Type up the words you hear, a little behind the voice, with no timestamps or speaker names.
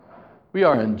We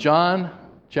are in John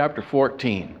chapter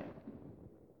 14,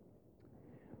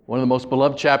 one of the most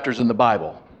beloved chapters in the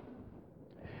Bible.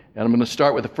 And I'm going to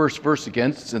start with the first verse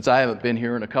again. Since I haven't been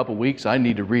here in a couple weeks, I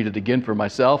need to read it again for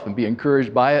myself and be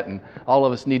encouraged by it, and all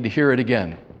of us need to hear it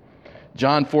again.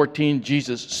 John 14,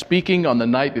 Jesus speaking on the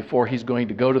night before he's going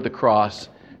to go to the cross,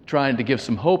 trying to give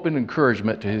some hope and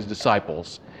encouragement to his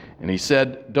disciples. And he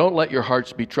said, "Don't let your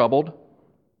hearts be troubled.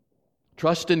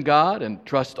 Trust in God and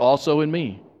trust also in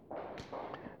me.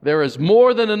 There is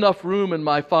more than enough room in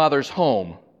my Father's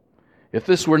home. If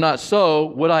this were not so,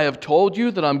 would I have told you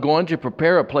that I'm going to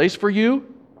prepare a place for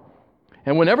you?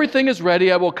 And when everything is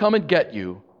ready, I will come and get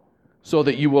you, so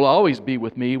that you will always be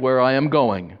with me where I am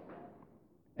going.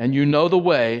 And you know the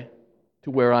way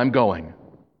to where I'm going."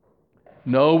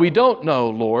 "No, we don't know,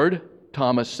 Lord,"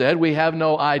 Thomas said. "We have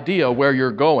no idea where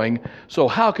you're going, so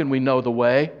how can we know the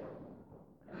way?"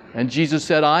 And Jesus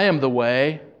said, "I am the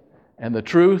way and the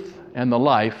truth and the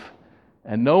life,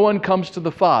 and no one comes to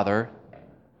the Father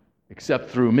except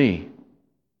through me.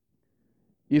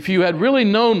 If you had really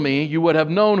known me, you would have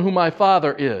known who my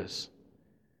Father is.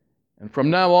 And from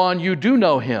now on, you do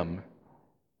know him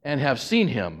and have seen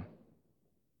him."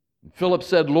 And Philip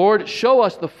said, "Lord, show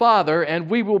us the Father, and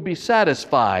we will be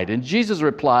satisfied." And Jesus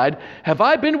replied, "Have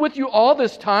I been with you all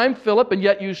this time, Philip, and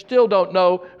yet you still don't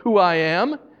know who I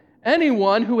am?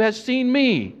 Anyone who has seen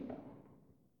me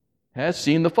has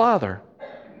seen the Father.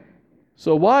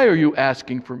 So why are you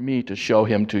asking for me to show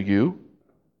him to you?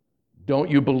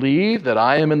 Don't you believe that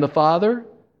I am in the Father,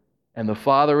 and the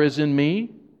Father is in me?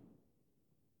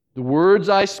 The words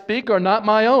I speak are not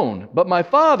my own, but my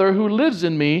Father who lives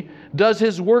in me does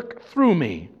his work through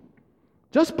me.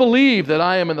 Just believe that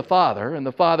I am in the Father, and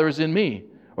the Father is in me,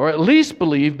 or at least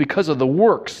believe because of the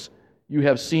works you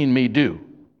have seen me do."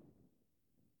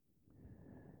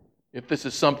 If this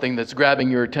is something that's grabbing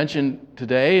your attention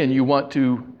today and you want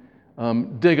to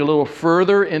dig a little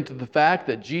further into the fact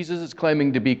that Jesus is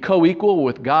claiming to be co-equal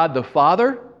with God the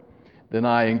Father, then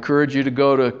I encourage you to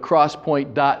go to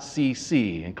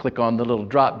crosspoint.cc and click on the little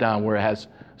drop down where it has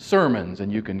sermons,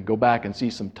 and you can go back and see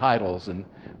some titles and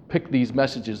pick these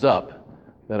messages up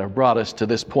that have brought us to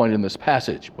this point in this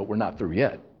passage. But we're not through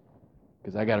yet,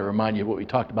 because I got to remind you of what we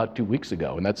talked about 2 weeks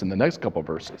ago, and that's in the next couple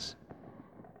verses.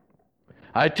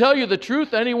 "I tell you the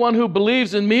truth, anyone who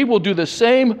believes in me will do the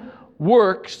same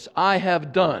works I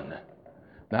have done."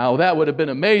 Now, that would have been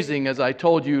amazing, as I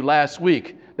told you last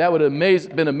week. That would have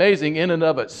been amazing in and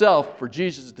of itself for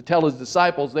Jesus to tell his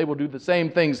disciples they will do the same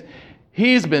things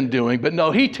he's been doing. But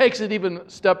no, he takes it even a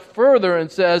step further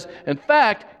and says, in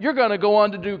fact, you're going to go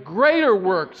on to do greater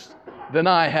works than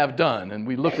I have done. And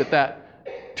we looked at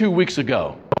that 2 weeks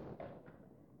ago.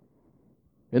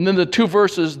 And then the two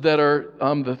verses that are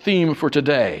the theme for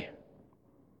today.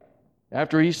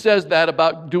 After he says that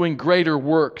about doing greater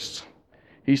works,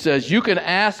 he says, "You can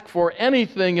ask for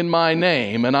anything in my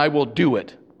name, and I will do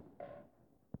it,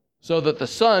 so that the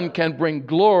Son can bring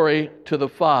glory to the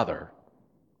Father.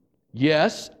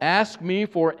 Yes, ask me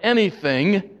for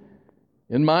anything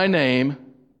in my name,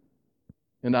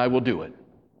 and I will do it."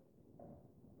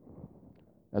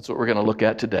 That's what we're going to look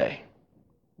at today.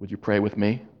 Would you pray with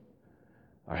me?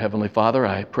 Our Heavenly Father,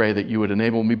 I pray that you would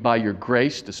enable me by your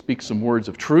grace to speak some words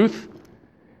of truth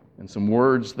and some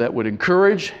words that would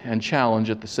encourage and challenge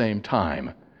at the same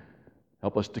time.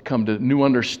 Help us to come to new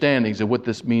understandings of what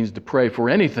this means to pray for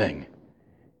anything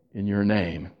in your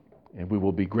name, and we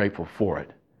will be grateful for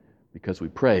it because we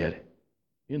pray it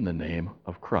in the name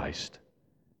of Christ.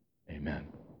 Amen.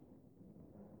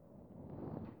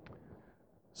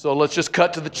 So let's just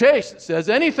cut to the chase. It says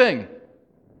anything.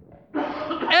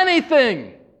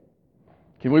 Anything.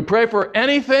 Can we pray for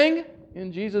anything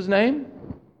in Jesus' name?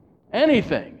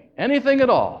 Anything. Anything at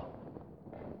all.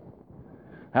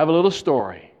 I have a little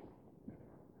story.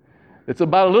 It's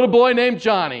about a little boy named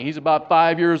Johnny. He's about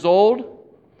 5 years old.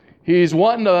 He's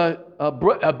wanting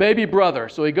a baby brother.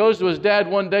 So he goes to his dad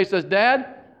one day and says, "Dad,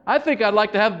 I think I'd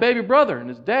like to have a baby brother." And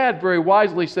his dad very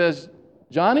wisely says,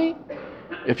 "Johnny,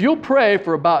 if you'll pray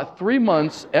for about 3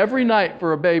 months every night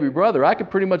for a baby brother, I can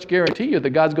pretty much guarantee you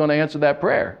that God's going to answer that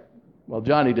prayer." Well,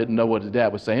 Johnny didn't know what his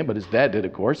dad was saying, but his dad did,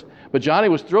 of course. But Johnny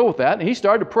was thrilled with that, and he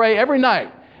started to pray every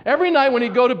night. Every night when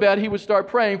he'd go to bed, he would start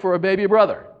praying for a baby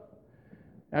brother.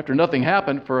 After nothing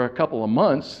happened for a couple of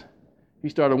months, he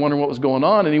started wondering what was going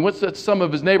on, and he went to some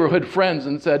of his neighborhood friends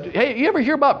and said, "Hey, you ever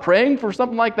hear about praying for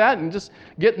something like that?" And just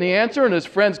getting the answer, and his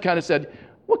friends kind of said,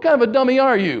 "What kind of a dummy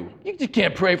are you? You just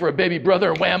can't pray for a baby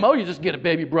brother, whammo, you just get a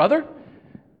baby brother."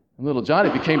 And little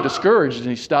Johnny became discouraged, and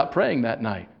he stopped praying that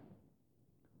night.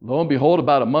 Lo and behold,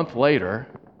 about a month later,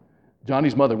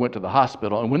 Johnny's mother went to the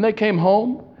hospital, and when they came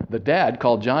home, the dad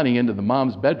called Johnny into the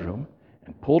mom's bedroom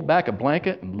and pulled back a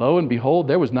blanket, and lo and behold,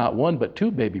 there was not one but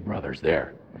two baby brothers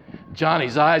there.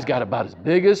 Johnny's eyes got about as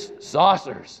big as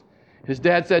saucers. His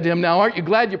dad said to him, "Now, aren't you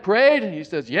glad you prayed?" And he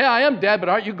says, "Yeah, I am, Dad, but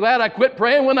aren't you glad I quit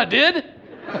praying when I did?"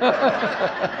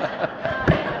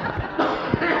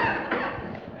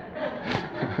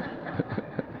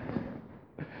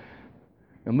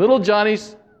 And little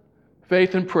Johnny's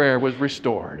faith and prayer was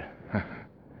restored.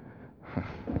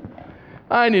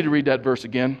 I need to read that verse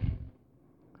again.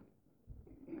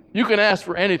 "You can ask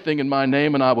for anything in my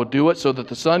name, and I will do it, so that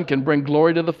the Son can bring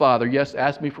glory to the Father. Yes,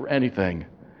 ask me for anything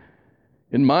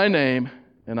in my name,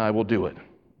 and I will do it."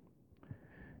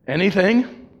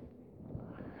 Anything?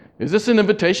 Is this an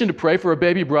invitation to pray for a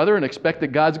baby brother and expect that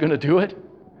God's going to do it?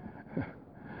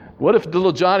 What if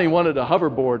little Johnny wanted a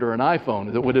hoverboard or an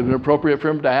iPhone? Would it have been appropriate for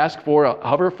him to ask for a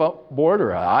hoverboard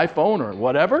or an iPhone or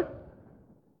whatever?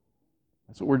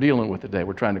 That's what we're dealing with today.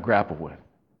 We're trying to grapple with.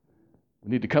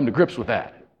 We need to come to grips with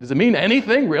that. Does it mean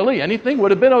anything, really? Anything?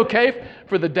 Would it have been okay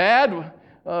for the dad?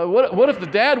 What if the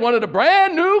dad wanted a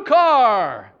brand new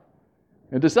car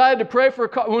and decided to pray for a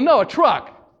car? Well, no, a truck.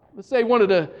 Let's say he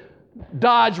wanted a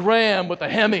Dodge Ram with a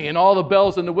Hemi and all the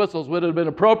bells and the whistles. Would it have been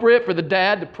appropriate for the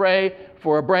dad to pray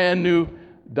for a brand new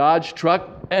Dodge truck?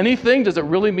 Anything? Does it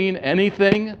really mean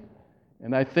anything?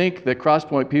 And I think that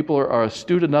Crosspoint people are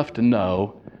astute enough to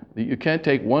know that you can't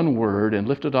take one word and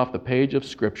lift it off the page of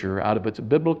Scripture out of its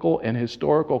biblical and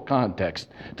historical context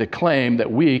to claim that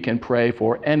we can pray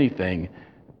for anything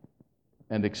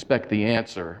and expect the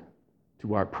answer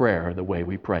to our prayer the way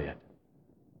we pray it.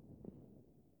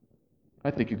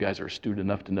 I think you guys are astute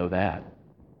enough to know that.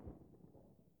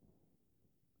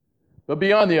 But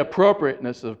beyond the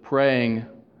appropriateness of praying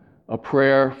a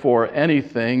prayer for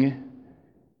anything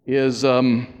is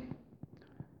the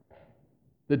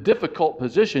difficult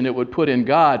position it would put in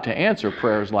God to answer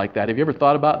prayers like that. Have you ever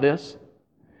thought about this?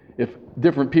 If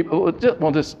different people, let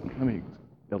me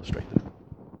illustrate this.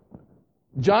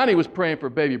 Johnny was praying for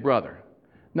a baby brother.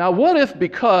 Now, what if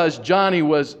because Johnny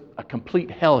was a complete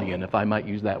hellion, if I might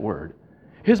use that word,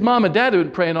 his mom and dad had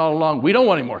been praying all along, "We don't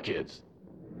want any more kids."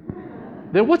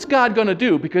 Then what's God going to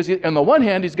do? Because on the one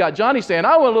hand, he's got Johnny saying,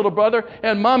 "I want a little brother,"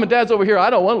 and mom and dad's over here, "I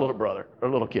don't want a little brother or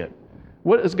a little kid."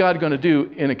 What is God going to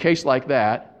do in a case like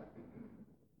that,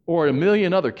 or a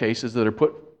million other cases that are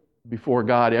put before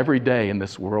God every day in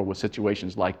this world with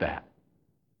situations like that?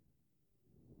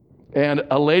 And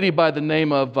a lady by the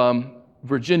name of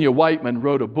Virginia Whiteman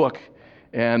wrote a book,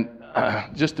 and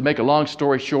just to make a long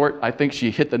story short, I think she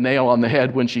hit the nail on the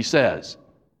head when she says,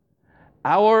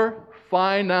 "Our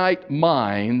finite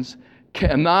minds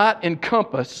cannot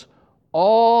encompass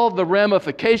all the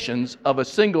ramifications of a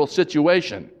single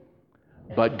situation.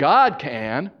 But God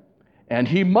can, and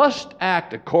He must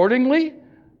act accordingly,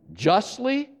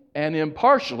 justly, and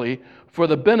impartially for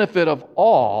the benefit of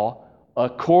all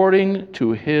according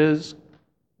to His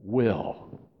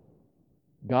will."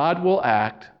 God will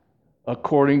act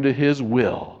according to His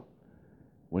will.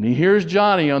 When He hears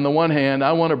Johnny on the one hand,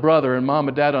 "I want a brother," and mom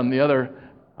and dad on the other,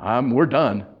 "We're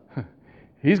done,"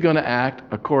 He's going to act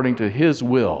according to His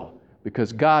will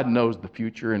because God knows the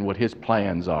future and what His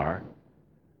plans are.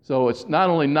 So it's not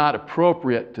only not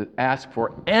appropriate to ask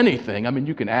for anything. I mean,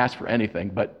 you can ask for anything,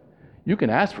 but you can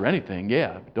ask for anything,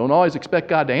 yeah. Don't always expect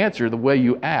God to answer the way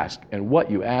you ask and what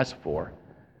you ask for.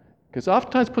 Because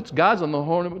oftentimes puts God on the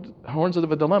horns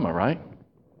of a dilemma, right?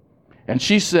 And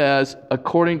she says,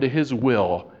 according to His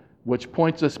will, which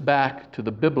points us back to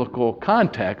the biblical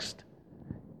context,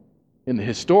 in the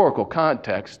historical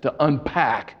context, to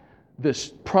unpack this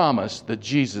promise that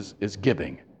Jesus is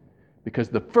giving. Because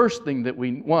the first thing that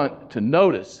we want to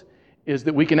notice is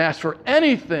that we can ask for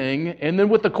anything, and then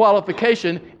with the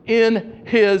qualification, in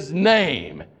His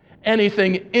name.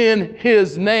 Anything in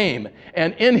His name.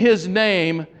 And in His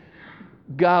name,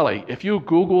 golly, if you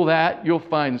Google that, you'll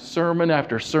find sermon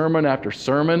after sermon after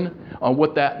sermon on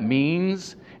what that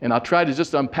means. And I'll try to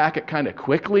just unpack it kind of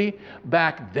quickly.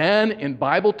 Back then, in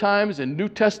Bible times, in New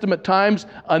Testament times,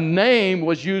 a name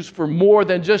was used for more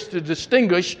than just to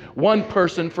distinguish one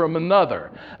person from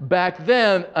another. Back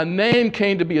then, a name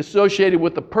came to be associated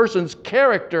with the person's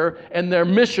character and their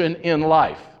mission in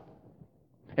life.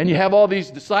 And you have all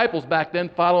these disciples back then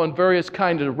following various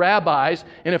kinds of rabbis,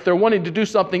 and if they're wanting to do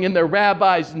something in their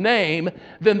rabbi's name,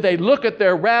 then they look at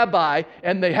their rabbi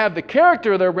and they have the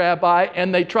character of their rabbi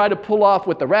and they try to pull off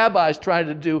what the rabbi's trying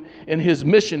to do in his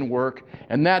mission work,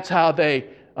 and that's how they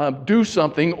do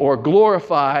something or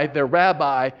glorify their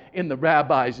rabbi in the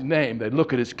rabbi's name. They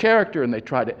look at his character and they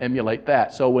try to emulate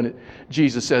that. So when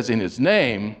Jesus says in His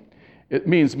name, It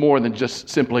means more than just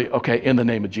simply, okay, in the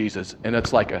name of Jesus. And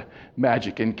it's like a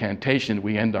magic incantation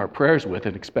we end our prayers with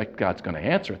and expect God's going to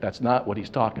answer it. That's not what he's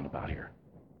talking about here.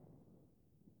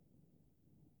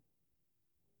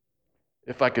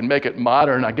 If I can make it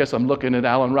modern, I guess I'm looking at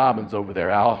Alan Robbins over there.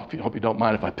 Al, I hope you don't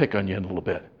mind if I pick on you a little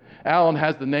bit. Alan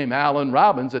has the name Alan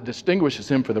Robbins that distinguishes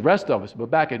him for the rest of us.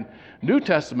 But back in New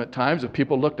Testament times, if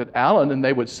people looked at Alan and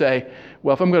they would say,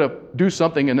 well, if I'm going to do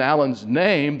something in Alan's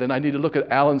name, then I need to look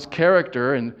at Alan's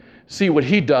character and see what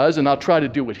he does, and I'll try to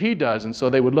do what he does. And so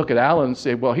they would look at Alan and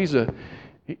say, well,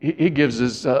 he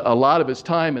gives a lot of his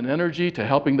time and energy to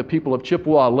helping the people of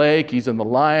Chippewa Lake. He's in the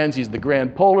Lions. He's the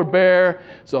Grand Polar Bear.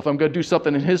 So if I'm going to do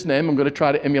something in his name, I'm going to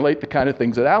try to emulate the kind of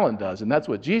things that Alan does. And that's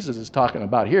what Jesus is talking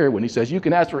about here when he says, you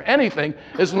can ask for anything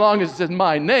as long as it's in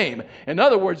my name. In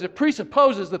other words, it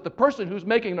presupposes that the person who's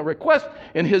making a request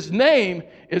in his name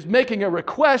is making a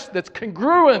request that's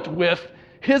congruent with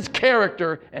his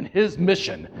character and his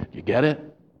mission. You get it?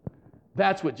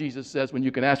 That's what Jesus says when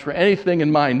you can ask for anything in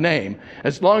my name,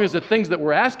 as long as the things that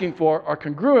we're asking for are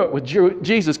congruent with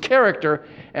Jesus' character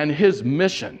and his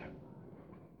mission.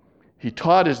 He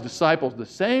taught his disciples the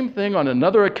same thing on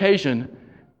another occasion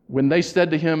when they said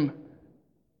to him,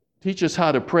 teach us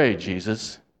how to pray,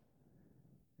 Jesus.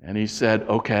 And he said,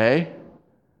 okay,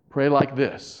 pray like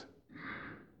this.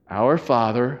 Our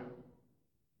Father,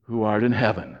 who art in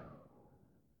heaven,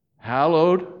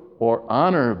 hallowed or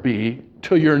honor be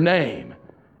to your name.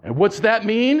 And what's that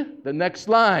mean? The next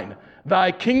line.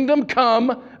 Thy kingdom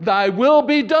come, thy will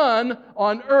be done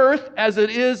on earth as it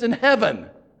is in heaven.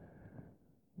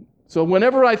 So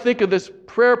whenever I think of this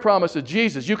prayer promise of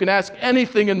Jesus, you can ask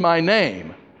anything in my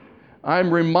name,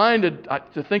 I'm reminded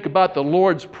to think about the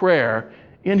Lord's Prayer.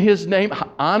 In his name,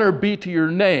 honor be to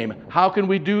your name. How can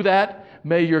we do that?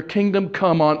 May your kingdom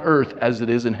come on earth as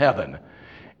it is in heaven.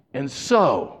 And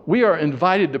so, we are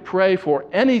invited to pray for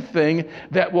anything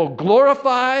that will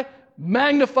glorify,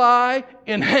 magnify,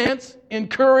 enhance,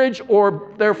 encourage,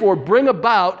 or therefore bring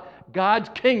about God's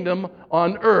kingdom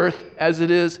on earth as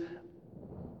it is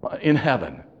in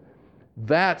heaven.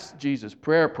 That's Jesus'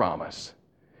 prayer promise.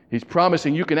 He's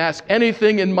promising you can ask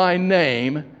anything in my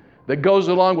name that goes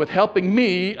along with helping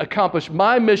me accomplish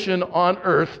my mission on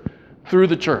earth through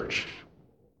the church.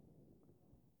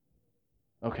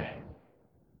 Okay.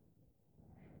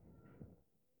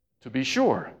 To be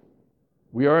sure,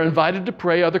 we are invited to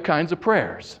pray other kinds of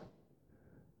prayers.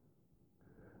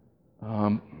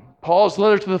 Paul's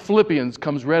letter to the Philippians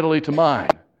comes readily to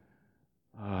mind.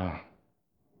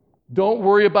 Don't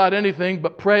worry about anything,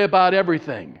 but pray about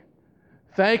everything.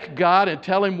 Thank God and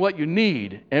tell him what you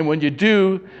need. And when you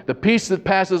do, the peace that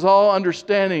passes all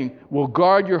understanding will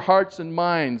guard your hearts and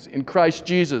minds in Christ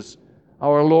Jesus,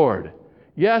 our Lord.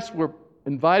 Yes, we're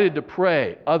invited to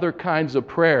pray other kinds of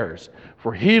prayers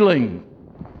for healing,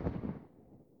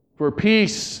 for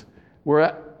peace.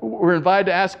 We're invited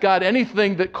to ask God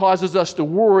anything that causes us to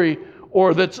worry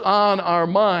or that's on our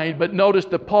mind. But notice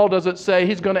that Paul doesn't say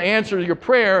he's going to answer your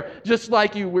prayer just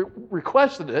like you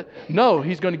requested it. No,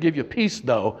 he's going to give you peace,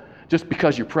 though, just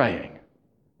because you're praying.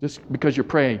 Just because you're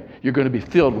praying, you're going to be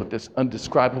filled with this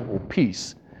undescribable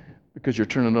peace because you're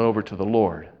turning it over to the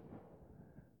Lord.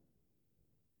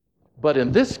 But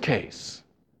in this case,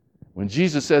 when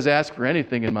Jesus says, ask for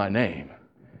anything in my name,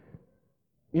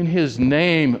 in his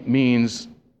name means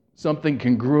something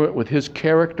congruent with his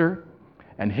character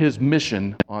and his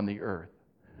mission on the earth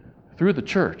through the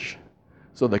church.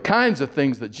 So the kinds of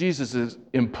things that Jesus is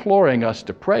imploring us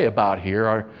to pray about here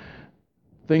are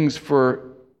things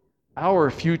for our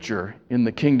future in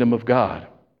the kingdom of God.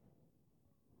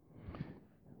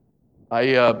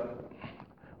 I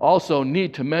also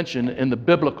need to mention in the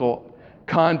biblical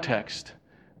context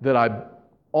that I'm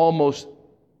almost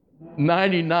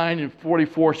 99 and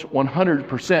 44,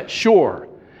 100% sure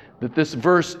that this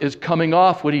verse is coming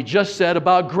off what he just said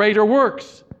about greater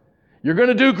works. You're going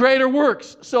to do greater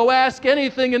works, so ask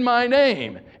anything in my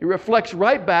name. It reflects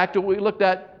right back to what we looked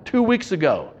at 2 weeks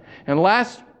ago. And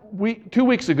 2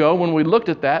 weeks ago, when we looked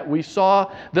at that, we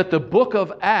saw that the book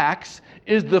of Acts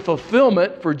is the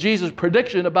fulfillment for Jesus'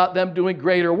 prediction about them doing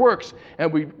greater works.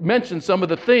 And we mentioned some of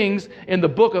the things in the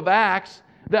book of Acts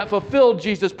that fulfilled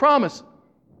Jesus' promise.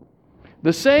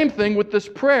 The same thing with this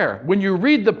prayer. When you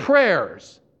read the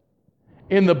prayers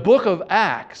in the book of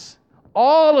Acts,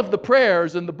 all of the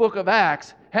prayers in the book of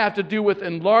Acts have to do with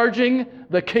enlarging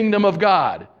the kingdom of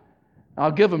God.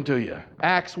 I'll give them to you.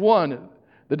 Acts 1,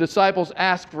 the disciples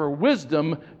ask for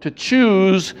wisdom to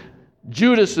choose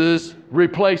Judas's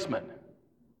replacement.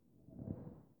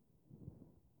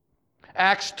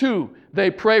 Acts 2,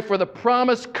 they pray for the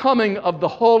promised coming of the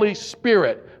Holy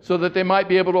Spirit so that they might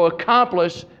be able to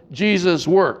accomplish Jesus'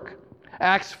 work.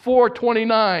 Acts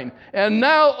 4:29, and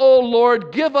now, O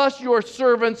Lord, give us your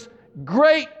servants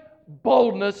great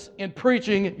boldness in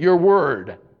preaching your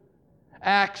word.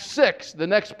 Acts 6, the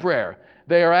next prayer,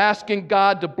 they are asking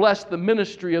God to bless the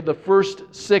ministry of the first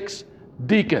 6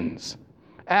 deacons.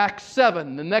 Acts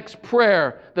 7, the next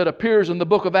prayer that appears in the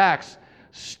book of Acts,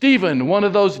 Stephen, one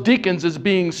of those deacons, is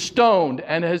being stoned,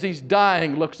 and as he's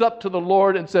dying, looks up to the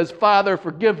Lord and says, Father,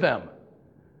 forgive them.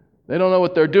 They don't know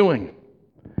what they're doing.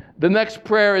 The next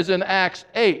prayer is in Acts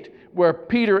 8, where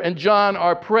Peter and John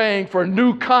are praying for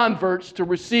new converts to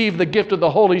receive the gift of the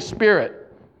Holy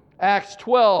Spirit. Acts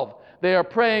 12, they are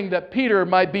praying that Peter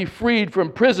might be freed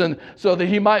from prison so that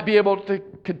he might be able to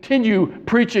continue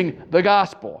preaching the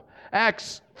gospel.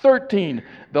 Acts 13,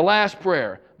 the last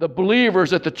prayer, the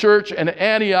believers at the church in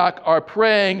Antioch are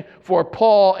praying for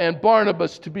Paul and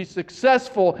Barnabas to be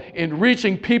successful in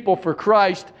reaching people for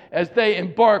Christ as they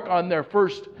embark on their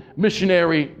first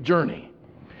missionary journey.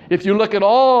 If you look at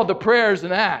all the prayers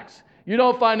in Acts, you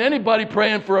don't find anybody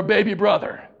praying for a baby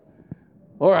brother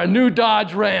or a new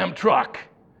Dodge Ram truck.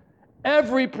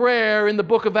 Every prayer in the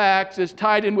book of Acts is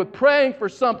tied in with praying for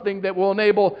something that will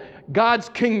enable God's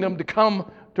kingdom to come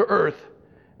to earth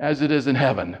as it is in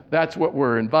heaven. That's what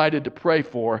we're invited to pray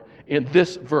for in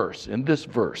this verse.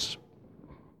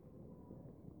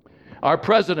 Our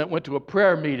president went to a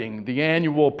prayer meeting, the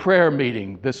annual prayer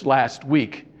meeting, this last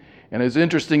week. And it's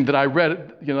interesting that I read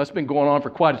it, that's been going on for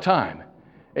quite a time.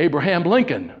 Abraham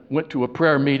Lincoln went to a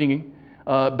prayer meeting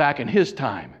back in his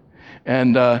time.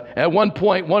 And at one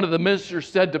point, one of the ministers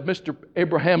said to Mr.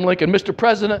 Abraham Lincoln, Mr.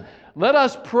 President, let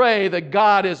us pray that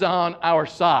God is on our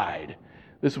side.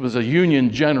 This was a Union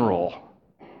general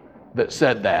that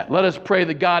said that. Let us pray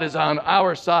that God is on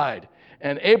our side.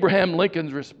 And Abraham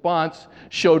Lincoln's response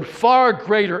showed far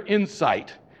greater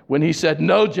insight when he said,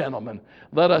 no, gentlemen,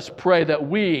 let us pray that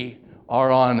we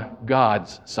are on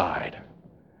God's side.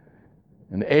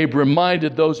 And Abe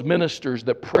reminded those ministers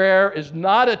that prayer is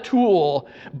not a tool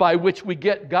by which we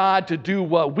get God to do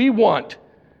what we want,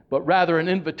 but rather an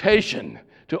invitation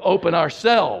to open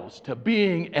ourselves to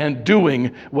being and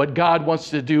doing what God wants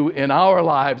to do in our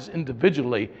lives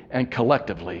individually and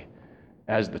collectively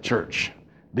as the church.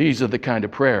 These are the kind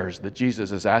of prayers that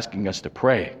Jesus is asking us to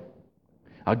pray.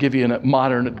 I'll give you a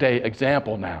modern day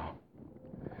example now.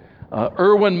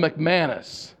 Erwin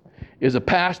McManus is a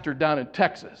pastor down in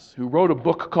Texas who wrote a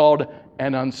book called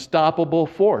An Unstoppable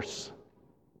Force.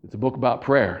 It's a book about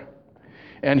prayer.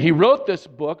 And he wrote this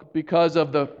book because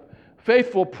of the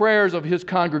faithful prayers of his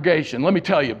congregation. Let me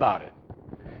tell you about it.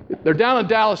 They're down in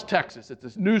Dallas, Texas. It's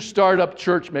this new startup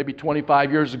church maybe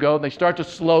 25 years ago. They start to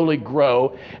slowly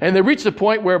grow. And they reach the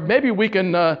point where maybe we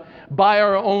can buy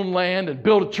our own land and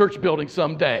build a church building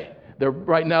someday.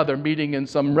 Right now they're meeting in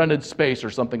some rented space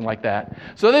or something like that.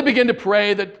 So they begin to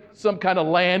pray that some kind of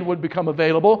land would become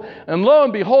available. And lo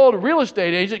and behold, a real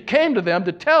estate agent came to them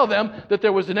to tell them that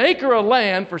there was an acre of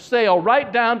land for sale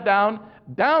right downtown,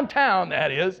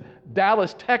 that is,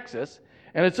 Dallas, Texas.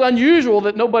 And it's unusual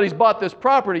that nobody's bought this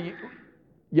property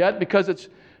yet because it's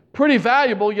pretty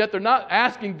valuable, yet they're not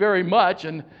asking very much.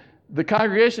 And the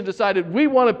congregation decided, we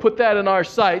want to put that in our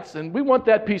sights, and we want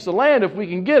that piece of land if we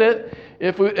can get it.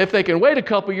 If they can wait a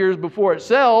couple years before it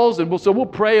sells, and so we'll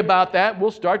pray about that.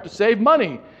 We'll start to save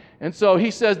money. And so he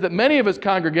says that many of his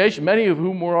congregation, many of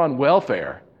whom were on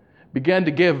welfare, began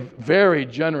to give very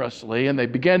generously, and they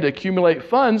began to accumulate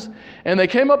funds, and they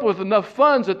came up with enough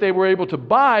funds that they were able to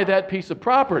buy that piece of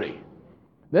property.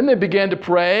 Then they began to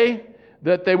pray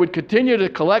that they would continue to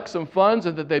collect some funds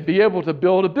and that they'd be able to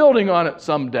build a building on it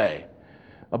someday.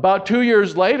 About 2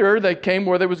 years later, they came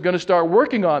where they was going to start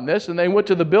working on this, and they went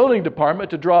to the building department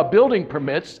to draw building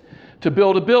permits to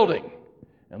build a building.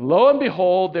 And lo and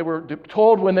behold, they were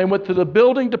told when they went to the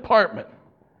building department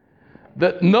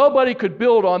that nobody could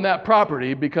build on that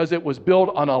property because it was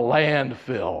built on a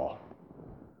landfill.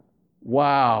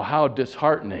 Wow, how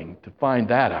disheartening to find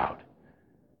that out.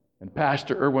 And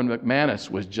Pastor Erwin McManus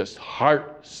was just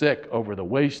heart sick over the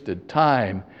wasted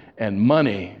time and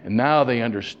money. And now they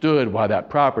understood why that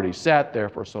property sat there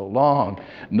for so long.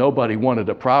 Nobody wanted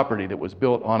a property that was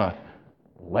built on a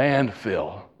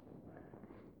landfill.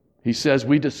 He says,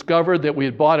 we discovered that we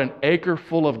had bought an acre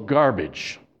full of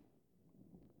garbage.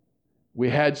 We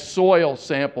had soil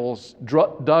samples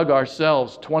dug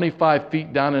ourselves 25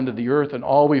 feet down into the earth, and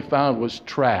all we found was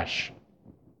trash.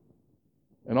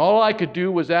 And all I could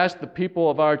do was ask the people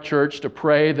of our church to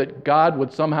pray that God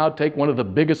would somehow take one of the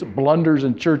biggest blunders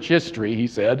in church history, he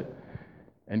said,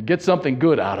 and get something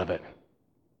good out of it.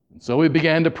 And so we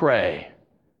began to pray.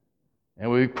 And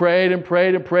we prayed and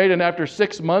prayed and prayed, and after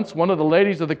 6 months, one of the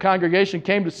ladies of the congregation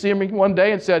came to see me one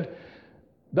day and said,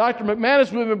 Dr.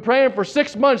 McManus, we've been praying for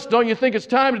 6 months. Don't you think it's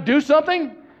time to do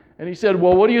something? And he said,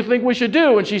 well, what do you think we should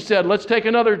do? And she said, let's take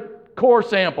another core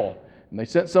sample. And they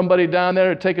sent somebody down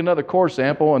there to take another core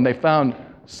sample, and they found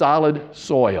solid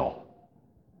soil.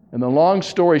 And the long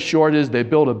story short is they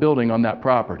built a building on that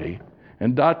property.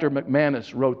 And Dr.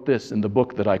 McManus wrote this in the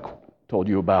book that I told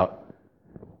you about.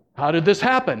 How did this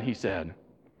happen, he said.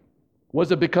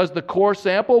 Was it because the core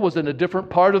sample was in a different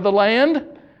part of the land?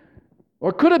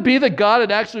 Or could it be that God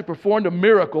had actually performed a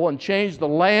miracle and changed the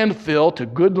landfill to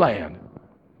good land?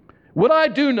 What I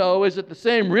do know is that the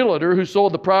same realtor who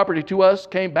sold the property to us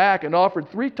came back and offered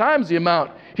 3 times the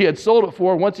amount he had sold it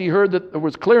for once he heard that there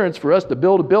was clearance for us to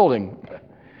build a building.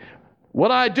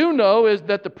 What I do know is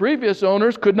that the previous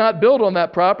owners could not build on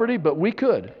that property, but we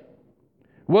could.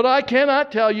 What I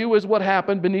cannot tell you is what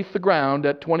happened beneath the ground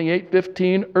at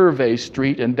 2815 Irvay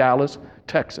Street in Dallas,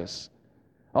 Texas.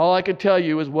 All I can tell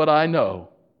you is what I know,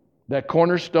 that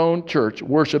Cornerstone Church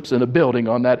worships in a building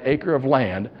on that acre of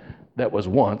land that was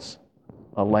once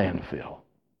a landfill.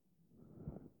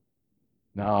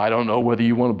 Now, I don't know whether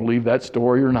you want to believe that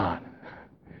story or not.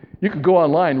 You can go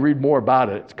online and read more about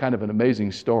it. It's kind of an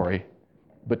amazing story.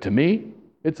 But to me,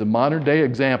 it's a modern-day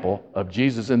example of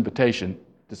Jesus' invitation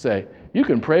to say, you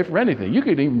can pray for anything. You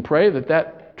can even pray that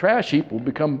that trash heap will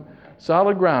become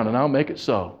solid ground, and I'll make it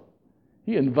so.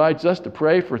 He invites us to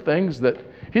pray for things that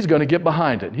He's going to get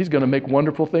behind it. He's going to make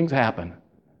wonderful things happen.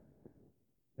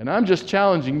 And I'm just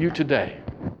challenging you today,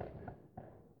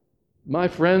 my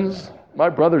friends, my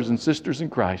brothers and sisters in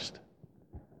Christ,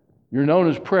 you're known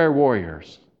as prayer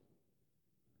warriors.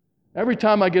 Every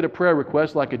time I get a prayer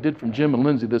request like I did from Jim and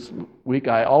Lindsay this week,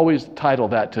 I always title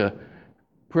that to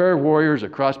Prayer Warriors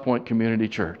at Crosspoint Community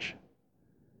Church.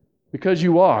 Because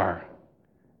you are.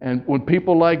 And when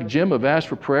people like Jim have asked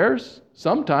for prayers,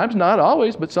 sometimes, not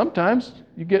always, but sometimes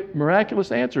you get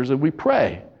miraculous answers and we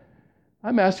pray.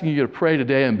 I'm asking you to pray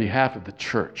today on behalf of the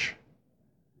church.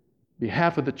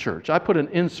 Behalf of the church. I put an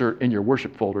insert in your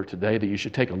worship folder today that you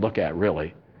should take a look at,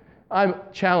 really. I'm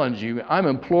challenging you, I'm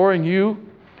imploring you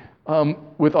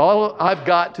with all I've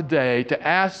got today to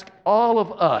ask all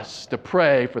of us to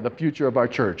pray for the future of our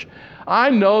church. I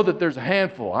know that there's a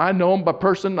handful. I know them by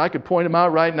person. I could point them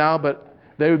out right now, but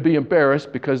they would be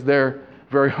embarrassed because they're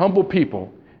very humble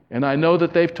people. And I know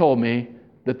that they've told me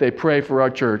that they pray for our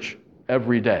church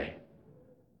every day.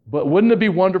 But wouldn't it be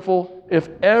wonderful if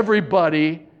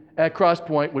everybody at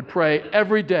Crosspoint would pray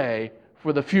every day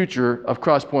for the future of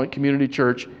Crosspoint Community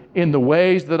Church in the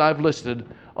ways that I've listed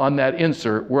on that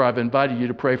insert, where I've invited you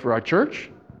to pray for our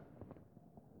church,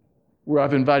 where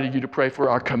I've invited you to pray for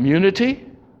our community,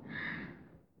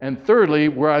 and thirdly,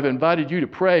 where I've invited you to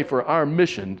pray for our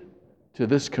mission to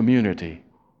this community.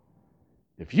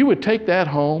 If you would take that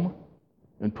home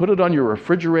and put it on your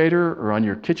refrigerator or on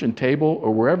your kitchen table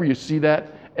or wherever you see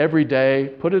that every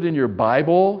day, put it in your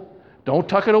Bible. Don't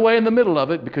tuck it away in the middle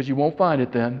of it because you won't find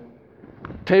it then.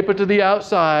 Tape it to the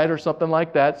outside or something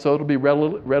like that so it'll be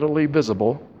readily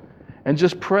visible. And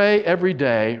just pray every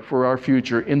day for our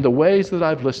future in the ways that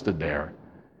I've listed there.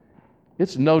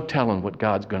 It's no telling what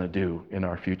God's going to do in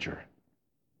our future.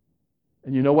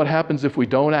 And you know what happens if we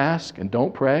don't ask and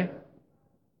don't pray?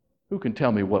 Who can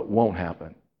tell me what won't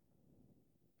happen?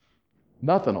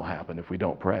 Nothing will happen if we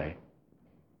don't pray.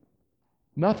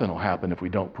 Nothing will happen if we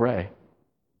don't pray.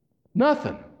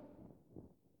 Nothing.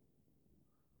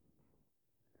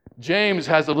 James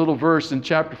has a little verse in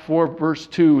chapter 4, verse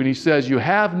 2, and he says, you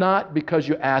have not because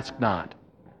you ask not.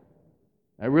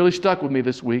 That really stuck with me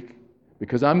this week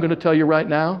because I'm going to tell you right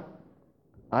now,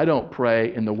 I don't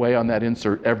pray in the way on that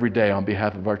insert every day on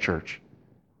behalf of our church.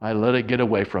 I let it get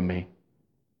away from me.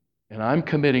 And I'm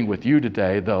committing with you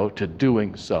today, though, to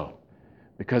doing so.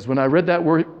 Because when I read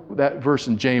that verse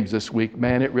in James this week,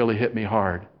 man, it really hit me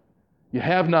hard. You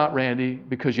have not, Randy,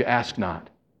 because you ask not.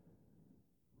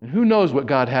 And who knows what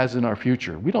God has in our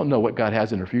future? We don't know what God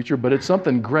has in our future, but it's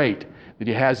something great that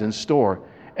He has in store.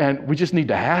 And we just need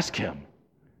to ask Him.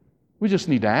 We just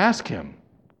need to ask Him.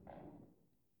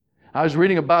 I was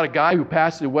reading about a guy who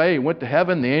passed away. He went to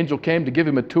heaven. The angel came to give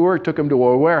him a tour. He took him to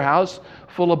a warehouse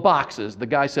full of boxes. The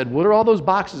guy said, what are all those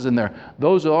boxes in there?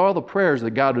 Those are all the prayers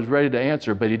that God was ready to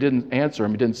answer, but He didn't answer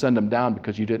them. He didn't send them down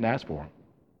because you didn't ask for them.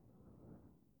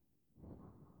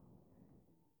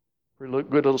 Pretty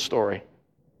good little story.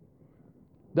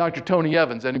 Dr. Tony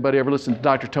Evans. Anybody ever listen to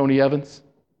Dr. Tony Evans?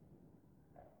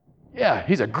 Yeah,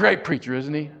 he's a great preacher,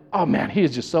 isn't he? Oh man, he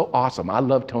is just so awesome. I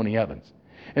love Tony Evans.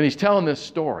 And he's telling this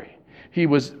story. he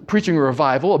was preaching a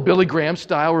revival, a Billy Graham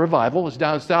style revival. It was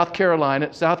down in South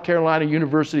Carolina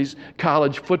University's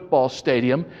college football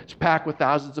stadium. It's packed with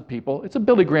thousands of people. It's a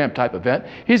Billy Graham type event.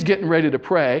 He's getting ready to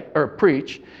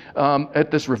preach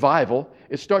at this revival.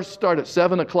 It starts at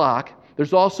 7 o'clock.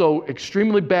 There's also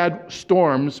extremely bad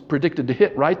storms predicted to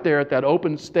hit right there at that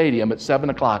open stadium at 7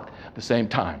 o'clock the same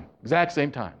time, exact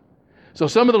same time. So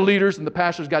some of the leaders and the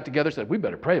pastors got together and said, we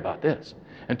better pray about this.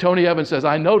 And Tony Evans says,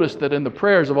 I noticed that in the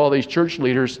prayers of all these church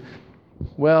leaders,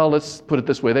 well, let's put it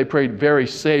this way, they prayed very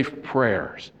safe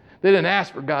prayers. They didn't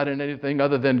ask for God in anything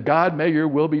other than, God, may your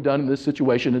will be done in this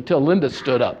situation, until Linda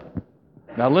stood up.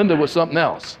 Now, Linda was something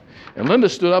else. And Linda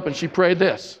stood up and she prayed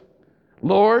this,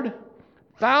 Lord,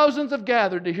 thousands have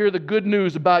gathered to hear the good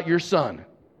news about your son.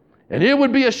 And it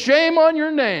would be a shame on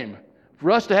your name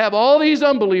for us to have all these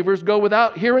unbelievers go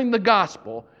without hearing the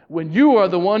gospel when you are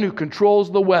the one who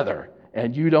controls the weather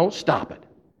and you don't stop it.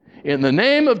 In the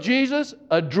name of Jesus,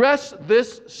 address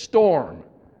this storm,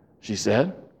 she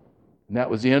said. And that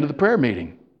was the end of the prayer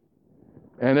meeting.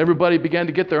 And everybody began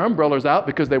to get their umbrellas out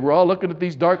because they were all looking at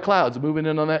these dark clouds moving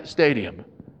in on that stadium.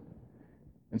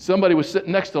 And somebody was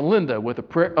sitting next to Linda with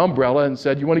a umbrella and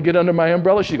said, you want to get under my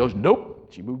umbrella? She goes, nope.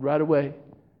 She moved right away.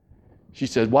 She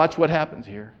said, watch what happens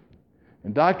here.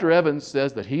 And Dr. Evans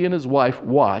says that he and his wife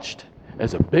watched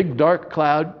as a big dark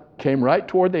cloud came right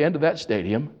toward the end of that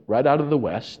stadium, right out of the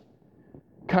west,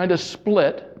 kind of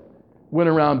split, went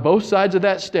around both sides of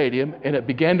that stadium, and it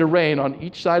began to rain on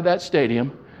each side of that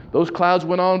stadium. Those clouds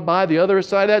went on by the other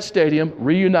side of that stadium,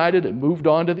 reunited and moved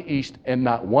on to the east, and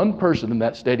not one person in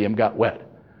that stadium got wet,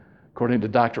 according to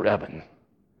Dr. Evans.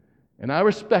 And I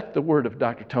respect the word of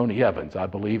Dr. Tony Evans. I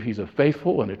believe he's a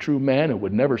faithful and a true man and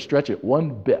would never stretch it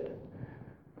one bit.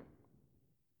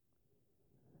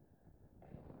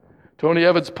 Tony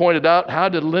Evans pointed out, how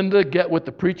did Linda get what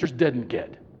the preachers didn't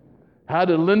get? How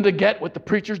did Linda get what the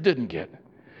preachers didn't get?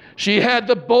 She had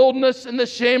the boldness and the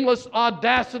shameless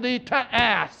audacity to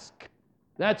ask.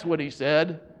 That's what he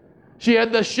said. She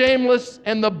had the shameless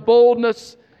and the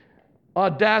boldness,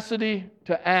 audacity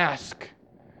to ask.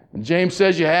 And James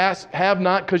says you have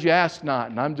not because you ask not.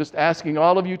 And I'm just asking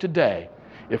all of you today,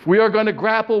 if we are going to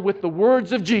grapple with the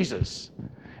words of Jesus,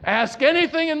 ask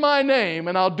anything in my name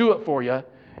and I'll do it for you,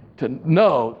 to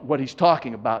know what he's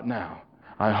talking about now.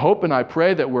 I hope and I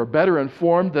pray that we're better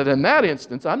informed, that in that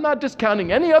instance, I'm not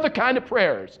discounting any other kind of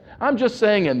prayers. I'm just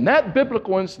saying in that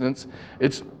biblical instance,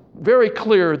 it's very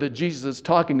clear that Jesus is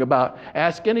talking about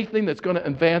ask anything that's going to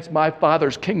advance my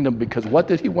Father's kingdom, because what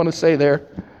did he want to say there?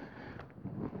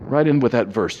 Right in with that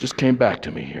verse, just came back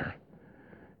to me here.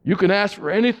 You can ask for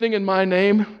anything in my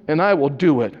name and I will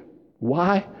do it.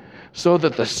 Why? So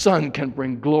that the Son can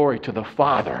bring glory to the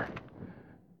Father.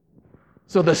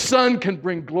 So the Son can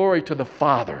bring glory to the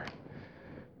Father.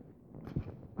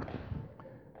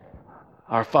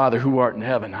 Our Father who art in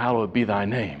heaven, hallowed be thy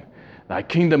name. Thy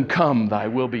kingdom come, thy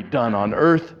will be done on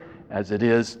earth as it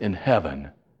is in heaven.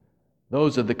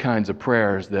 Those are the kinds of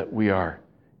prayers that we are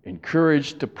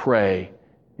encouraged to pray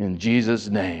in Jesus'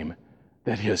 name,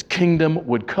 that his kingdom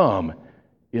would come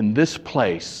in this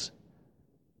place,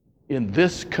 in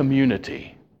this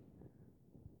community,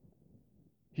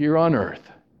 here on earth,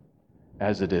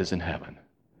 as it is in heaven.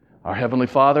 Our Heavenly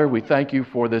Father, we thank you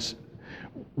for this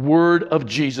word of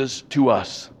Jesus to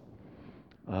us.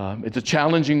 It's a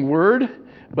challenging word,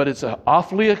 but it's an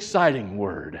awfully exciting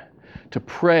word to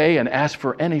pray and ask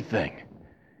for anything.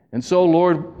 And so,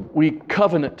 Lord, we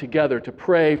covenant together to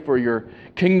pray for your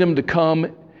kingdom to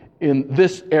come in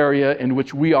this area in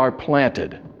which we are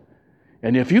planted.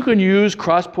 And if you can use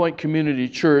Crosspoint Community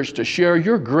Church to share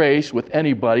your grace with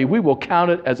anybody, we will count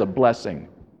it as a blessing.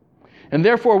 And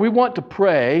therefore, we want to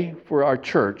pray for our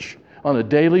church on a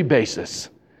daily basis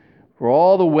for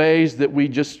all the ways that we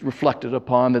just reflected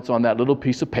upon that's on that little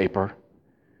piece of paper.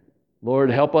 Lord,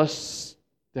 help us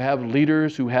to have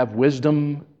leaders who have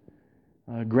wisdom.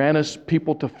 Grant us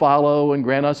people to follow, and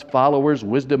grant us followers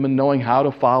wisdom in knowing how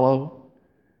to follow.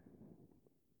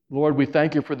 Lord, we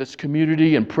thank you for this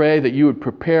community and pray that you would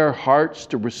prepare hearts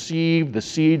to receive the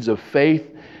seeds of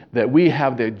faith that we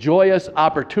have the joyous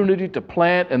opportunity to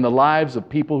plant in the lives of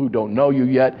people who don't know you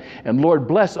yet. And Lord,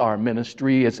 bless our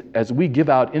ministry as we give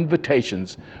out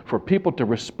invitations for people to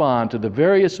respond to the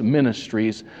various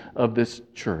ministries of this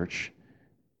church,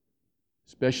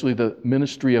 especially the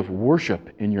ministry of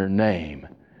worship in your name,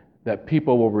 that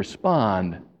people will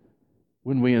respond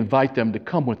when we invite them to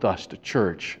come with us to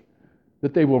church,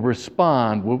 that they will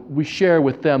respond. We share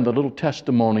with them the little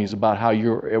testimonies about how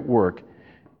you're at work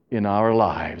in our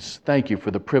lives. Thank you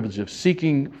for the privilege of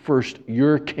seeking first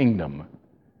your kingdom.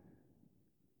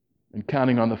 and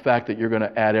counting on the fact that you're going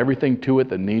to add everything to it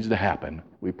that needs to happen.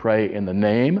 We pray in the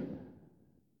name.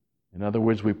 In other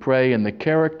words, we pray in the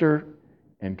character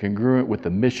and congruent with the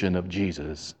mission of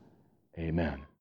Jesus. Amen.